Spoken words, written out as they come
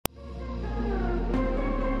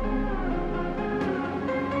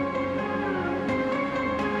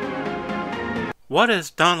What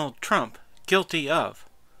is Donald Trump guilty of?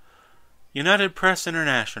 United Press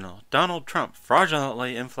International. Donald Trump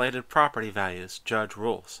fraudulently inflated property values, judge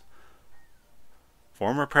rules.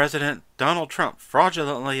 Former President Donald Trump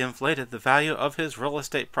fraudulently inflated the value of his real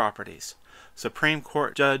estate properties. Supreme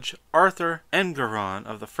Court Judge Arthur Engoron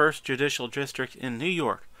of the 1st Judicial District in New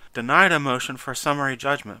York denied a motion for summary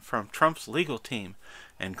judgment from Trump's legal team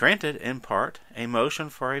and granted, in part, a motion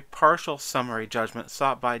for a partial summary judgment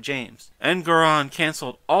sought by James. Engoron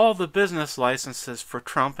canceled all the business licenses for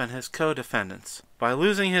Trump and his co-defendants. By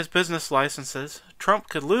losing his business licenses, Trump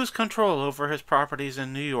could lose control over his properties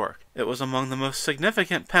in New York. It was among the most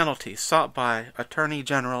significant penalties sought by Attorney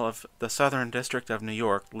General of the Southern District of New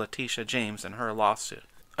York, Letitia James, in her lawsuit.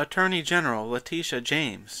 Attorney General Letitia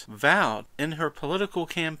James vowed in her political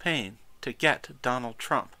campaign to get Donald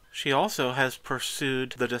Trump. She also has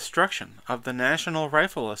pursued the destruction of the National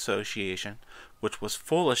Rifle Association, which was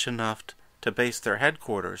foolish enough to base their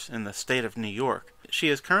headquarters in the state of New York. She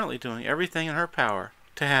is currently doing everything in her power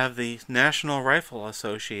to have the National Rifle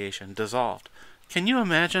Association dissolved. Can you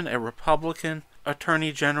imagine a Republican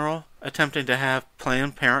Attorney General attempting to have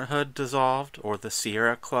Planned Parenthood dissolved or the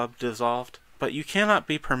Sierra Club dissolved? But you cannot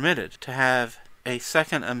be permitted to have a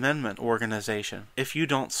Second Amendment organization if you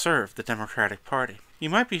don't serve the Democratic Party. You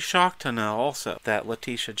might be shocked to know also that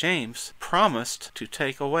Letitia James promised to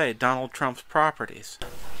take away Donald Trump's properties.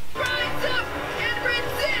 Rise up and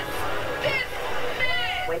resist this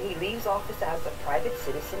man! When he leaves office as a private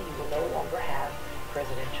citizen, he will no longer have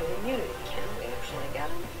presidential immunity. Can we actually get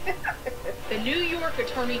him? The New York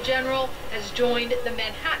Attorney General has joined the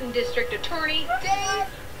Manhattan District Attorney. Days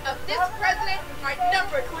of this president are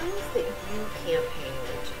numbered. Claims that you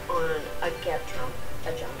campaigned on a Get Trump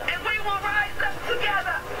agenda. And we will rise up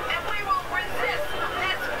together and we will resist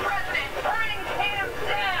this president. Bring him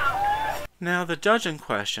down! Now, the judge in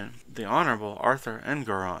question, the Honorable Arthur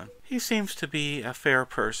Engoron, he seems to be a fair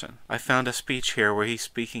person. I found a speech here where he's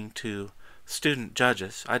speaking to student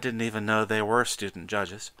judges. I didn't even know they were student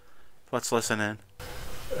judges. Let's listen in.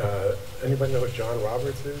 Anybody know who John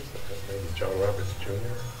Roberts is? Maybe John Roberts Jr.?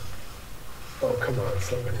 Oh, come on,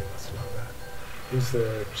 somebody must know that. He's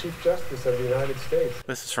the Chief Justice of the United States.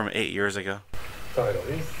 This is from 8 years ago. Title.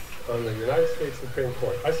 He's on the United States Supreme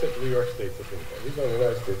Court. I said New York State Supreme Court. He's on the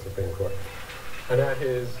United States Supreme Court. And at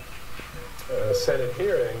his Senate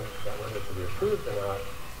hearing, about whether to be approved or not,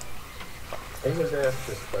 he was asked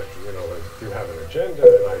this question, do you have an agenda,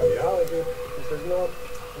 an ideology? He says, no,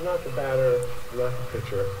 I'm not the batter, I'm not the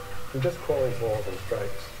pitcher. I'm just calling balls and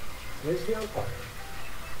strikes. And he's the umpire.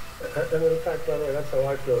 And in fact, by the way, that's how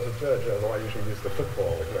I feel as a judge, although I usually use the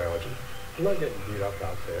football analogy. I'm not getting beat up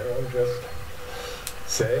out there. I'm just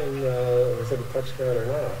saying, was it a touchdown or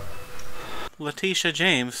not? Letitia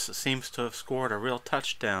James seems to have scored a real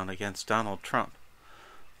touchdown against Donald Trump.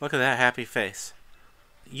 Look at that happy face.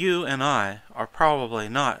 You and I are probably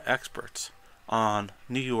not experts on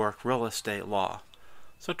New York real estate law.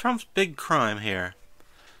 So Trump's big crime here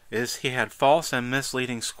is he had false and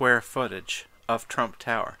misleading square footage of Trump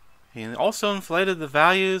Tower. He also inflated the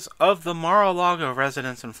values of the Mar-a-Lago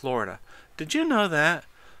residence in Florida. Did you know that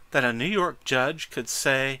a New York judge could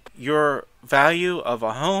say your value of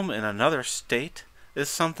a home in another state is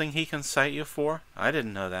something he can cite you for? I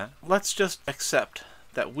didn't know that. Let's just accept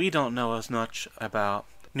that we don't know as much about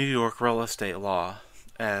New York real estate law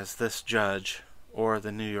as this judge or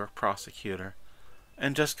the New York prosecutor,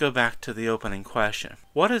 and just go back to the opening question.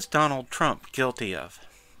 What is Donald Trump guilty of?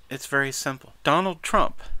 It's very simple. Donald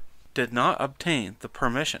Trump did not obtain the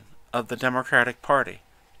permission of the Democratic Party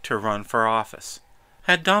to run for office.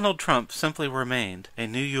 Had Donald Trump simply remained a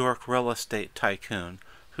New York real estate tycoon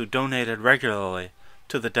who donated regularly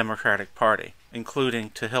to the Democratic Party,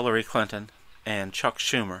 including to Hillary Clinton and Chuck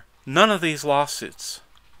Schumer, none of these lawsuits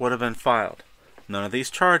would have been filed. None of these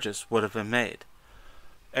charges would have been made.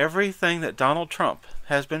 Everything that Donald Trump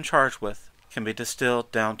has been charged with can be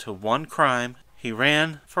distilled down to one crime. He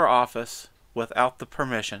ran for office without the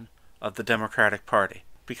permission of the Democratic Party.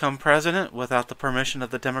 Become president without the permission of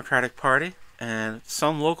the Democratic Party, and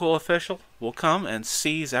some local official will come and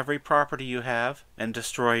seize every property you have and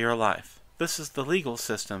destroy your life. This is the legal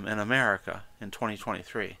system in America in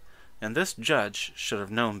 2023, and this judge should have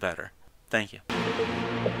known better. Thank you.